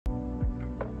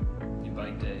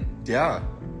bike day. Yeah.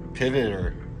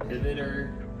 Pivoter.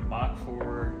 Mach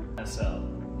 4 SL.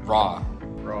 Raw.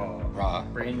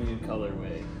 Brand new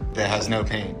colorway. That has no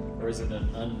paint. Or is it an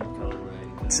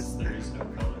uncolorway? Because there is no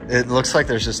color. It looks like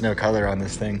there's just no color on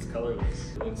this thing. It's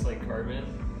colorless. It looks like carbon,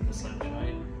 the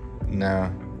sunshine. No.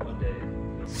 One day.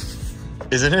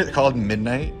 Isn't it called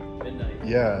Midnight? Midnight.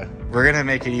 Yeah. We're gonna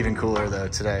make it even cooler though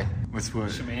today. What's what?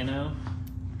 Shimano.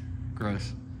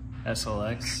 Gross.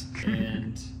 SLX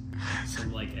and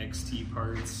some like XT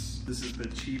parts. This is the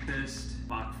cheapest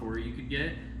Mach 4 you could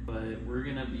get, but we're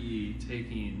gonna be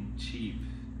taking cheap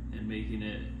and making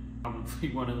it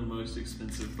probably one of the most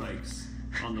expensive bikes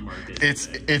on the market.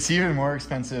 It's even more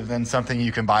expensive than something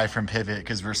you can buy from Pivot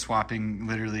because we're swapping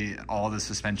literally all the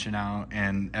suspension out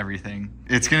and everything.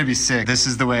 It's gonna be sick. This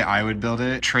is the way I would build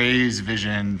it. Trey's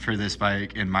vision for this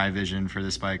bike and my vision for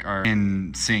this bike are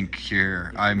in sync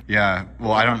here. I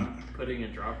don't. Putting a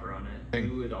dropper on it.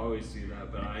 You would always do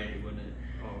that, but I wouldn't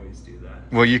always do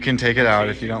that. Well, you can take it out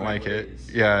if you don't like it.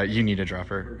 Yeah, you need a We're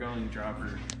dropper. going dropper.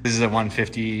 This is a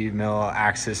 150 mil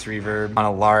Axis reverb on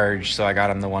a large, so I got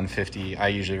him the 150. I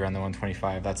usually run the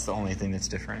 125. That's the only thing that's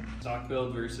different. Stock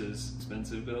build versus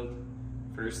expensive build.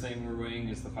 First thing we're weighing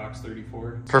is the Fox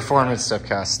 34. Performance step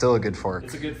cast, still a good fork.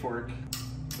 It's a good fork,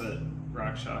 but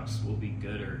RockShox will be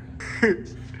gooder.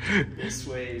 This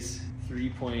weighs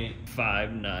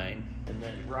 3.59, and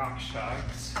then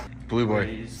RockShox Blue Boy.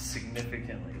 weighs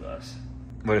significantly less.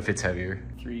 What if it's heavier?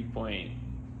 3.24.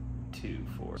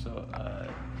 So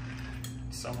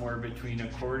somewhere between a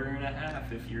quarter and a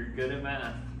half if you're good at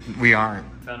math. We aren't.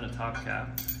 Found a top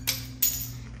cap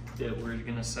that we're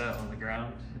gonna set on the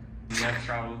ground. We have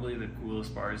probably the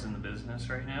coolest bars in the business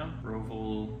right now.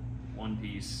 Roval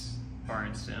one-piece bar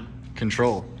and stem.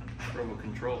 Control. Roval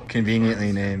control.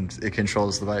 Conveniently named. It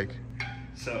controls the bike.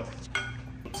 So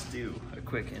let's do a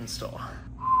quick install.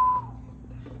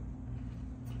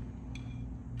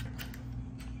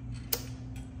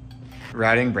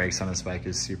 Riding brakes on this bike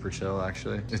is super chill,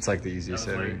 actually. It's like the easiest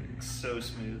ever. Like so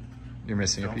smooth. You're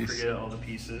missing a Don't piece. forget all the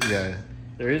pieces. Yeah.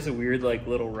 There is a weird like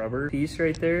little rubber piece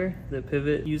right there that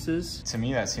Pivot uses. To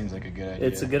me, that seems like a good idea.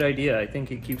 It's a good idea. I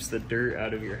think it keeps the dirt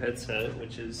out of your headset,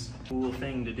 which is a cool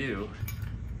thing to do.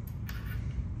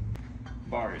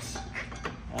 Bars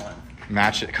on.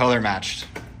 Match it. Color matched.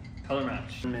 Color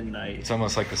match. Midnight. It's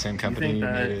almost like the same company think who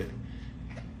that- made it.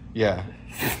 Yeah.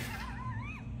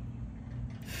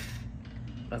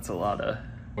 That's a lot of...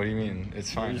 What do you mean?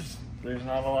 It's fine. There's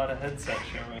not a lot of headset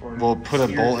showing. We'll put a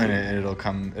bolt in it and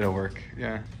it'll work.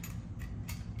 Yeah.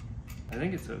 I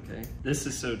think it's okay. This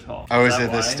is so tall. Oh, is that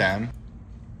it the why? stem?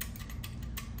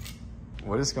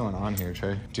 What is going on here,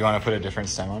 Trey? Do you want to put a different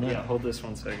stem on it? Yeah, hold this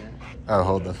 1 second. Oh,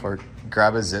 hold the fork.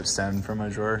 Grab a zip stem from my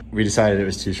drawer. We decided it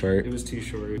was too short. It was too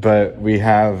short. But we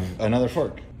have another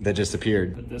fork that just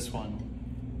appeared. But this one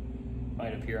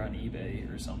might appear on eBay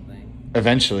or something.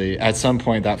 Eventually, at some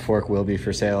point, that fork will be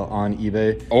for sale on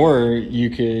eBay. Or you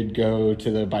could go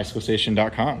to the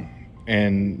bicyclestation.com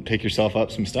and pick yourself up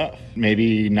some stuff.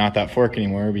 Maybe not that fork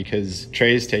anymore because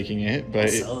Trey's taking it, but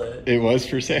it was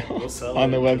for sale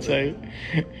on the website.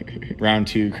 Round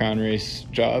 2 crown race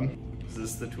job. Is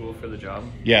this the tool for the job?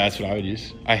 Yeah, that's what I would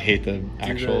use. I hate the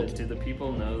actual... Do the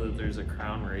people know that there's a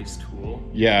crown race tool?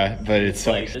 Yeah, but it's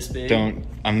like this big,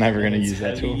 I'm never going to use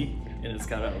that tool. And it's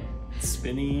got a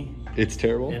spinny... It's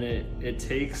terrible. And it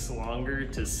takes longer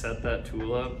to set that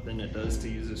tool up than it does to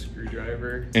use a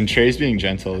screwdriver. And Trey's being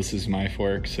gentle. This is my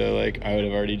fork, so like I would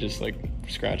have already just like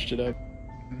scratched it up.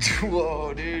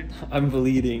 Whoa, dude. I'm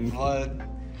bleeding. Blood.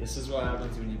 This is what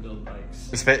happens when you build bikes.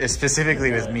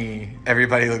 Specifically with me,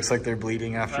 everybody looks like they're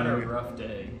bleeding Had a after. rough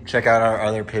day. Check out our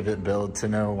other Pivot build to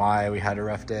know why we had a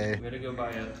rough day. We had to go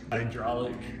buy a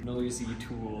hydraulic noisy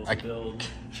tool to build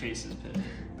Chase's pit.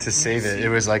 To save it, it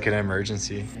was like an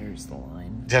emergency. There's the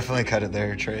line. Definitely cut it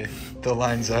there, Trey. The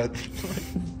line's up.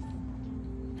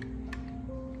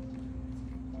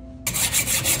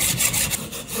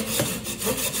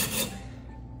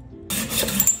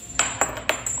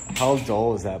 How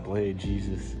dull is that blade?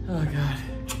 Jesus. Oh god.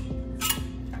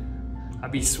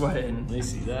 I'd be sweating. They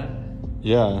see that?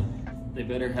 Yeah. They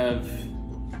better have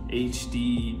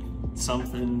HD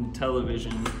something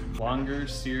television. Longer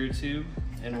steer tube.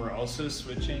 And we're also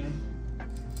switching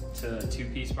to a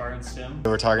 2-piece bar and stem.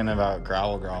 We're talking about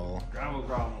gravel. Gravel.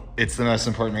 It's the most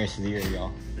important race of the year,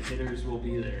 y'all. The hitters will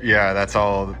be there. Yeah, that's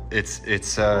all. It's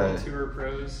World Tour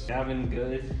pros. Gavin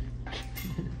Good.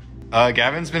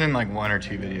 Gavin's been in like 1 or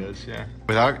 2 videos, yeah.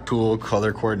 Without cool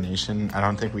color coordination, I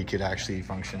don't think we could actually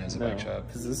function as a bike shop.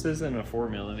 Because this isn't a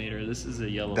 4mm, this is a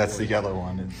yellow. That's the yellow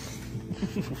one.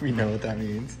 We know what that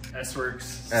means.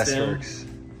 S-Works. S-Works.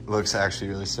 looks actually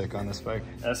really sick on this bike.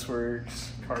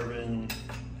 S-Works, carbon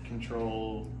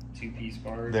control, 2-piece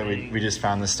bar. Then we just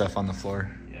found this stuff on the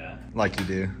floor. Yeah. Like you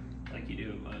do. Like you do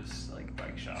at most like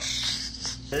bike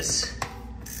shops. This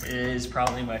is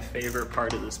probably my favorite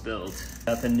part of this build.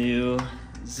 Got the new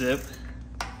Zip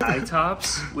eye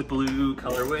tops with blue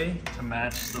colorway to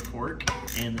match the fork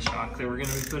and the shock that we're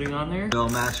gonna be putting on there. It all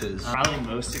matches. I'm probably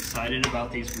most excited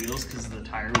about these wheels because of the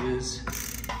tire whiz.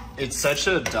 It's such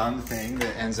a dumb thing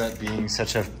that ends up being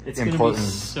such a It's important. gonna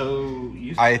be so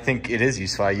useful. I think it is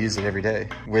useful. I use it every day.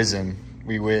 Whiz-em.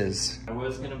 We whiz. I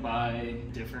was gonna buy a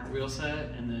different wheel set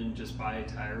and then just buy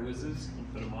tire whizzes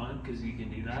and put them on because you can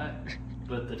do that.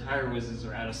 But the tire whizzes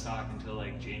are out of stock until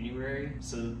like January.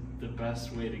 So the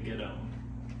best way to get them,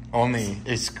 Only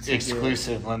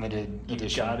exclusive limited you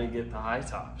edition. gotta get the high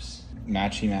tops.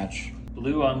 Matchy match.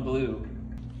 Blue on blue.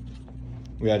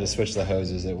 We had to switch the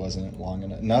hoses. It wasn't long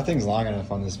enough. Nothing's long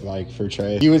enough on this bike for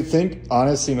Trey. You would think,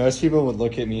 honestly, most people would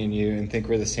look at me and you and think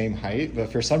we're the same height,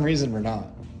 but for some reason we're not.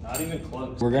 Not even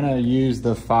close. We're gonna use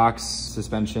the Fox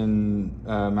suspension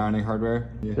mounting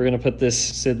hardware. Yeah. We're gonna put this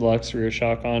Sid Lux rear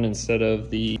shock on instead of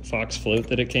the Fox float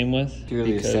that it came with.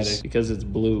 Purely aesthetic. Because it's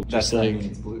blue. That's Just what I like mean,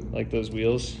 it's blue. like those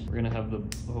wheels. We're gonna have the,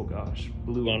 oh gosh,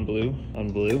 blue on blue on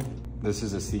blue. This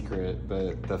is a secret,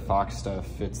 but the Fox stuff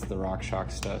fits the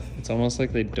RockShox stuff. It's almost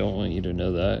like they don't want you to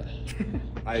know that.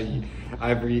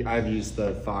 I've used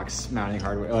the Fox mounting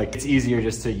hardware. Like, it's easier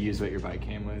just to use what your bike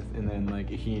came with, and then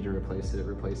like if you need to replace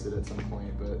it at some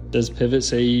point. But Does Pivot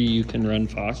say you can run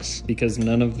Fox because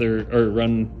none of their, or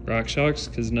run RockShox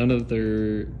because none of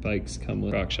their bikes come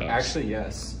with RockShox? actually,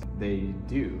 yes, they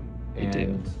do. They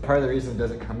do. Part of the reason it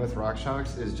doesn't come with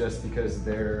RockShox is just because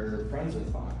they're friends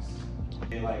with Fox.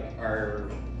 They like are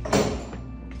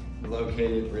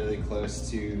located really close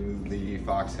to the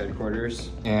Fox headquarters,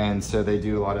 and so they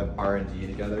do a lot of R&D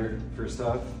together for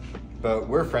stuff. But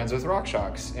we're friends with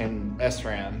RockShox and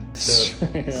SRAM,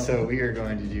 so we are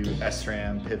going to do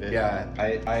SRAM Pivot. Yeah,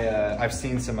 I've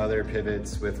seen some other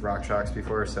pivots with RockShox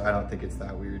before, so I don't think it's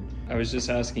that weird. I was just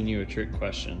asking you a trick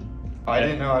question. I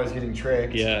didn't know I was getting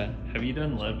tricked. Yeah. Have you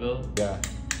done Leadville? Yeah.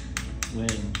 When?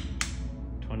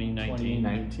 2019?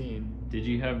 2019. Did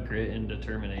you have grit and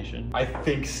determination? I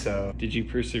think so. Did you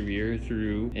persevere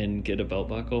through and get a belt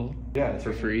buckle? Yeah, it's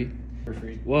For free? For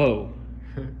free. Whoa.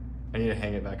 I need to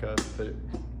hang it back up, but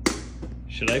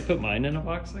Should I put mine in a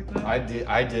box like that?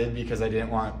 I did because I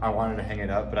wanted to hang it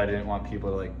up, but I didn't want people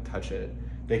to like touch it.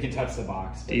 They can touch the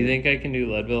box. Do you think I can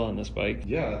do Leadville on this bike?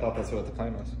 Yeah, I thought that's what the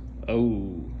plan was.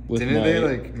 Oh. Didn't they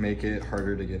like make it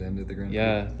harder to get into the Grand Prix?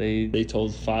 Yeah, they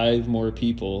told 5 more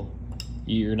people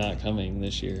you're not coming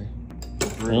this year.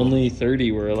 Brutal. Only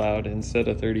 30 were allowed instead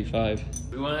of 35.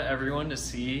 We want everyone to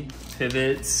see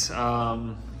Pivot's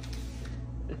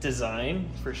design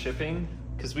for shipping,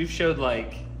 because we've showed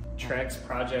like Trek's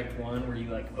Project 1 where you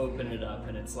like open it up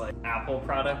and it's like Apple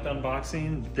product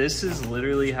unboxing. This is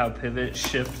literally how Pivot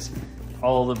shipped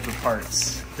all of the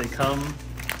parts. They come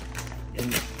in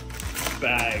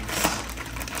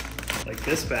bags. Like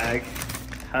this bag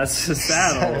has a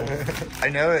saddle. I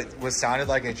know it sounded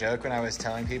like a joke when I was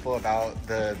telling people about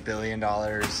the $1 billion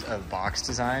of box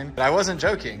design, but I wasn't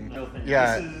joking. No,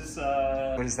 Yeah. This is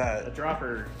What is that? a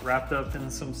dropper wrapped up in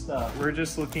some stuff. We're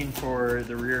just looking for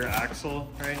the rear axle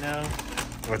right now.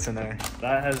 What's in there?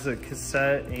 That has a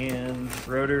cassette and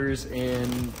rotors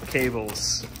and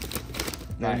cables.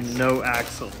 Nice. And no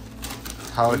axle.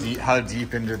 How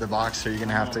deep into the box are you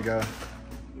gonna have to go?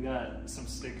 We got some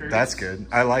stickers. That's good.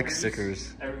 I like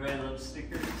stickers. Everybody loves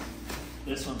stickers.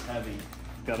 This one's heavy.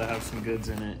 Gotta have some goods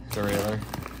in it. Derailleur.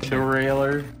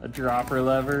 Derailleur, a dropper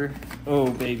lever.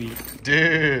 Oh, baby. We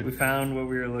Dude. found what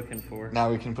we were looking for. Now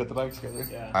we can put the bike together.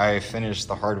 Yeah. I finished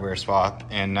the hardware swap,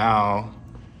 and now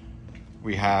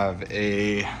we have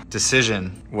a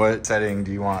decision. What setting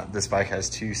do you want? This bike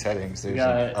has 2 settings. There's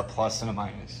got- a plus and a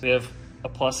minus. We have a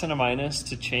plus and a minus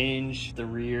to change the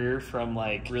rear from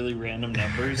like really random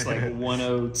numbers like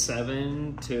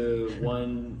 107 to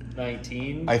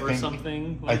 119 or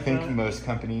something like I think that. most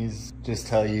companies just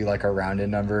tell you like a rounded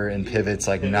number, and Pivot's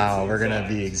like, Pivot's no, we're gonna exact.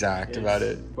 be exact about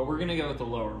it. But we're gonna go with the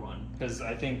lower one because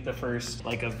I think the first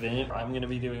like event I'm gonna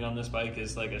be doing on this bike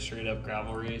is like a straight up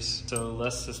gravel race. So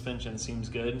less suspension seems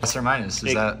good. Plus or minus?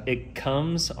 Is that? It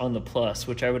comes on the plus,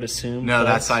 which I would assume. No,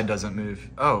 that plus- side doesn't move.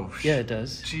 Oh. Yeah, it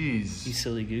does. Jeez. You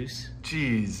silly goose.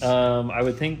 Jeez. I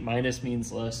would think minus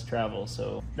means less travel,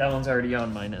 so that one's already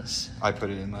on minus. I put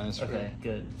it in minus. for Okay,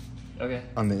 good. Okay.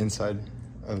 On the inside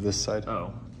of this side.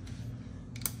 Oh.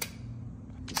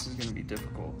 This is gonna be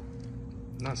difficult.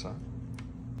 No, it's not.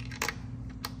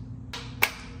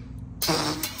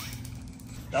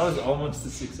 That was almost a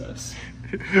success.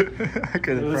 I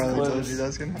could It have was probably told close. you that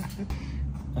was gonna happen.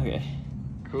 Okay.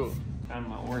 Cool. Found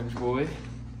my orange boy.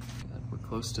 We're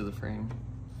close to the frame.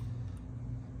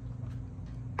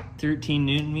 13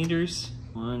 Newton meters.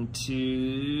 1,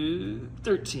 2,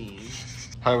 13.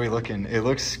 How are we looking? It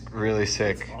looks really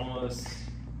sick. It's almost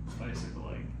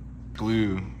bicycle-like.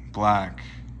 Blue, black,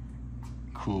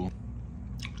 cool.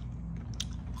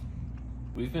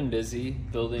 We've been busy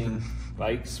building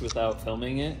bikes without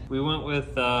filming it. We went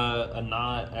with a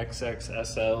Knot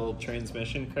XXSL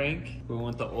transmission crank. We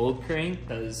went the old crank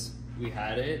because we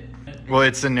had it. Well,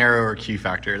 it's the narrower Q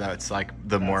factor. That's like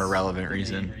the more That's relevant the main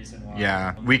reason. reason why.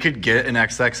 Yeah, we could get an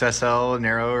XXSL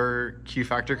narrower Q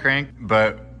factor crank,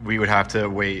 but we would have to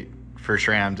wait for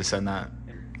SRAM to send that.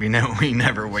 We know we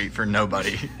never wait for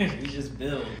nobody. We just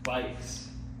build bikes.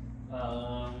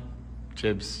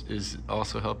 Jibs is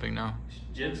also helping now.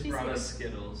 Jibs brought us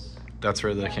Skittles. That's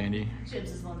where the candy.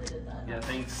 Jibs is the one that did that. Yeah,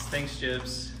 thanks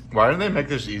Jibs. Why didn't they make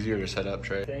this easier to set up,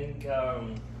 Trey? I think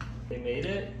they made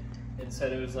it and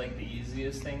said it was like the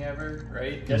easiest thing ever,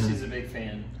 right? Jesse's a big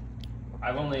fan.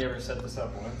 I've only ever set this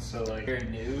up once, so like very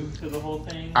new to the whole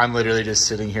thing. I'm literally just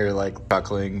sitting here like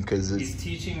chuckling because He's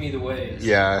teaching me the ways.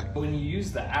 yeah. When you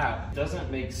use the app, it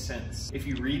doesn't make sense. If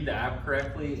you read the app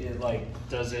correctly, it like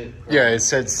does it. Yeah, it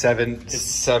said set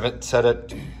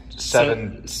up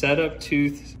 7. Set up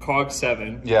tooth cog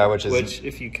 7. Yeah, which is Which,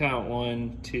 if you count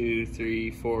 1, 2,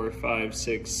 3, 4, 5,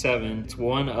 6, 7, it's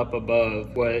one up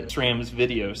above what SRAM's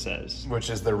video says. which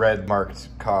is the red marked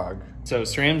cog. So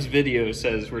SRAM's video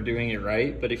says we're doing it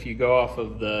right, but if you go off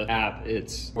of the app,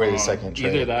 it's Wait wrong. a second, Trey.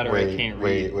 Either that or wait, I can't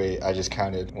read. Wait, I just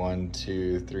counted 1,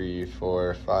 2, 3,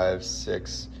 4, 5,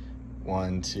 6.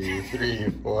 1, 2, 3,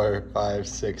 4, 5,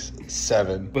 6,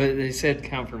 7. But they said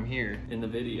count from here in the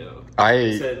video. They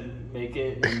I said make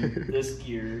it in this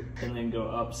gear and then go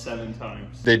up 7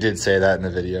 times. they did say that in the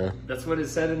video. That's what it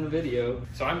said in the video.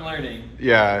 So I'm learning.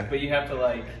 Yeah. But you have to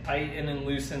like tighten and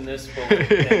loosen this bolt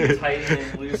and tighten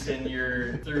and loosen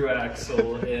your through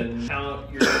axle and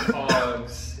count your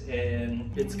cogs,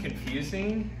 and it's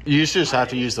confusing. You used to just have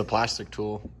to use the plastic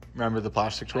tool. Remember the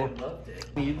plastic I tool? loved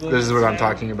it. This is what I'm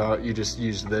talking about. You just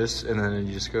use this and then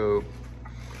you just go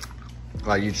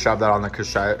like you shove that on the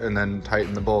cassette and then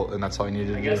tighten the bolt, and that's all you need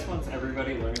to I do. guess once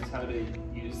everybody learns how to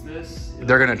use this,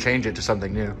 They're gonna change it to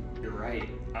something new. you're right.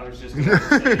 I was just gonna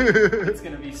say, it's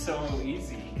gonna be so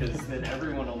easy because then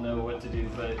everyone will know what to do,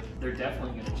 but they're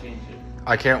definitely gonna change it.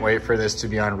 I can't wait for this to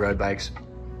be on road bikes.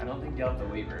 I don't think you'll have to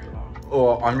wait very long.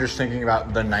 Well, I'm just thinking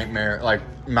about the nightmare. Like,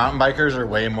 mountain bikers are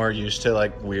way more used to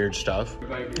like weird stuff.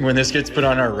 When this gets put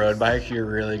on our road bike, you're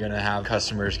really gonna have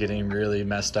customers getting really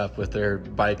messed up with their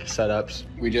bike setups.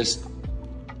 We just,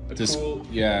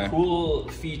 Cool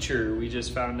feature we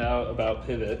just found out about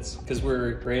pivots, because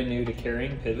we're brand new to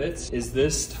carrying pivots, is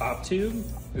this top tube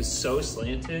is so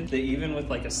slanted that even with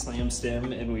like a slam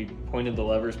stem and we pointed the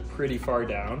levers pretty far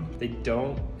down, they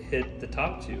don't hit the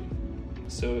top tube.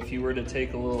 So if you were to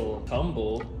take a little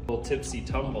tipsy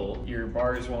tumble, your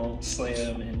bars won't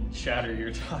slam and shatter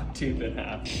your top tube in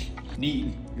half.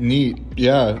 Neat.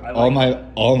 Yeah. I like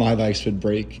all my bikes would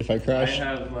break if I I crashed.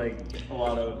 have like a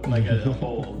lot of, like a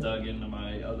hole dug into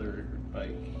my other bike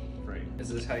frame. Is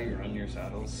this how you run your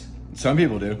saddles? Some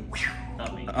people do.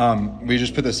 Not me. We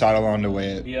just put the saddle on to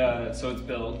weigh it. Yeah, so it's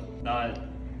built, not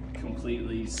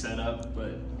completely set up,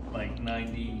 but like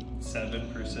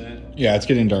 97%. Yeah, it's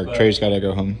getting dark. But Trey's gotta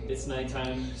go home. It's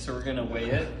nighttime, so we're gonna weigh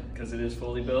it because it is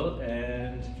fully built,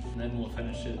 and then we'll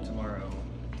finish it tomorrow.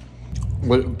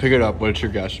 Pick it up. What's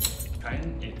your guess?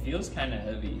 It feels kind of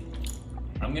heavy.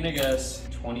 I'm gonna guess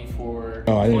 24,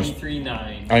 Oh, I think it's-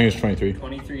 23.9. I think it's 23.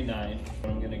 23.9, what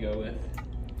I'm gonna go with.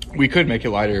 We could make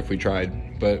it lighter if we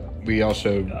tried, but we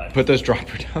also God. put this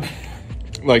dropper down.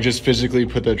 Like, just physically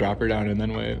put the dropper down and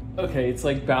then weigh it. Okay, it's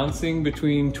like bouncing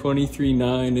between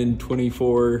 23.9 and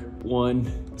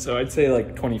 24.1. So I'd say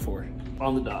like 24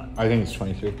 on the dot. I think it's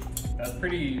 23. That's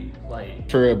pretty light.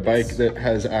 For a bike that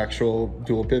has actual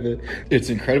dual pivot, it's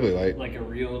incredibly light. Like a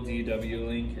real DW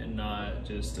link and not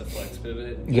just a flex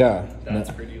pivot. Yeah,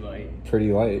 That's pretty light.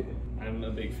 pretty light. I'm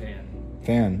a big fan.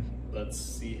 Fan. Let's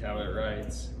see how it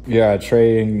rides. Yeah,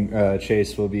 Trey and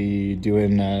Chase will be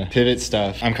doing pivot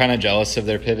stuff. I'm kind of jealous of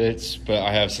their pivots, but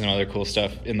I have some other cool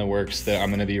stuff in the works that I'm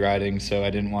going to be riding, so I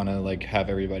didn't want to like have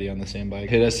everybody on the same bike.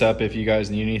 Hit us up if you guys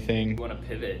need anything. You want to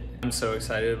pivot? I'm so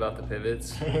excited about the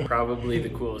pivots. Probably the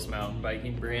coolest mountain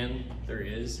biking brand there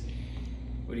is.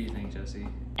 What do you think, Jesse?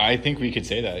 I think we could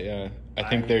say that, yeah. I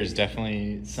think I- there's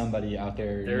definitely somebody out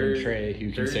there named Trey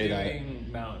who can say that. They're doing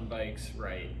mountain bikes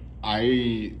right.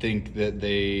 I think that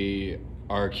they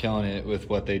are killing it with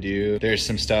what they do. There's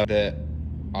some stuff that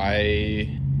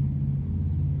I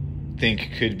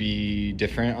think could be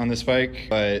different on this bike,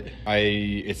 but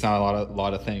it's not a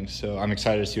lot of things. So I'm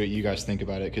excited to see what you guys think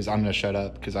about it, because I'm gonna shut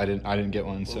up because I didn't get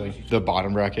one. So the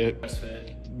bottom bracket. Press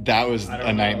fit. That was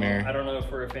a nightmare. I don't know if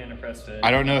we're a fan of press fit.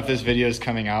 I don't know if this video is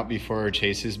coming out before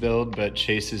Chase's build, but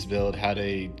Chase's build had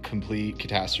a complete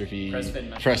catastrophe.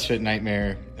 Press fit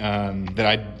nightmare.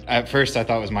 That at first I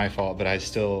thought was my fault, but I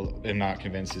still am not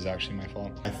convinced is actually my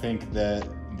fault. I think that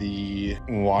the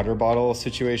water bottle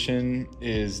situation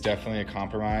is definitely a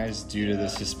compromise due to the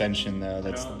suspension, though.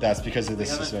 That's because of the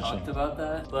suspension. We haven't talked about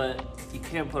that, but you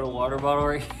can't put a water bottle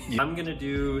right here. I'm gonna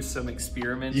do some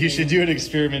experimenting. You should do an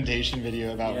experimentation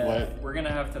video about what. We're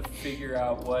gonna have to figure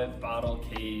out what bottle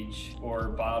cage or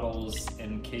bottles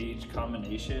and cage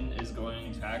combination is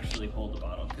going to actually hold the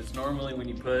bottle. Because normally when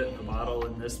you put the bottle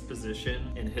in this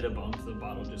position and hit a bump, the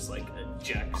bottle just like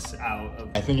ejects out of.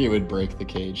 I think it would break the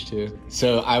cage too.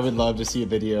 So I would love to see a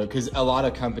video, because a lot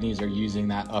of companies are using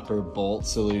that upper bolt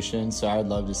solution. So I would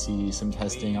love to see some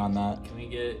testing on that. Can we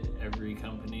get every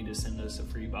company to send us a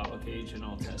free bottle cage and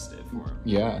I'll test it for them?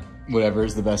 Yeah, whatever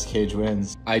is the best cage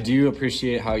wins. I do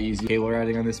appreciate how easy cable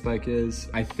riding on this bike is.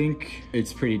 I think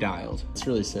it's pretty dialed. It's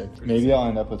really sick. Maybe I'll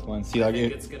end up with one. See, I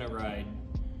think it's gonna ride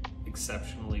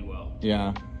exceptionally well.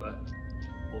 Yeah. But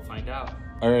we'll find out.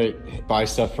 All right, buy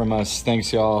stuff from us.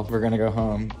 Thanks, y'all. We're gonna go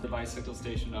home.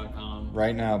 Thebicyclestation.com.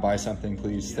 Right now, buy something,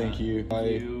 please. Yeah. Thank you.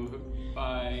 Bye.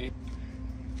 Bye.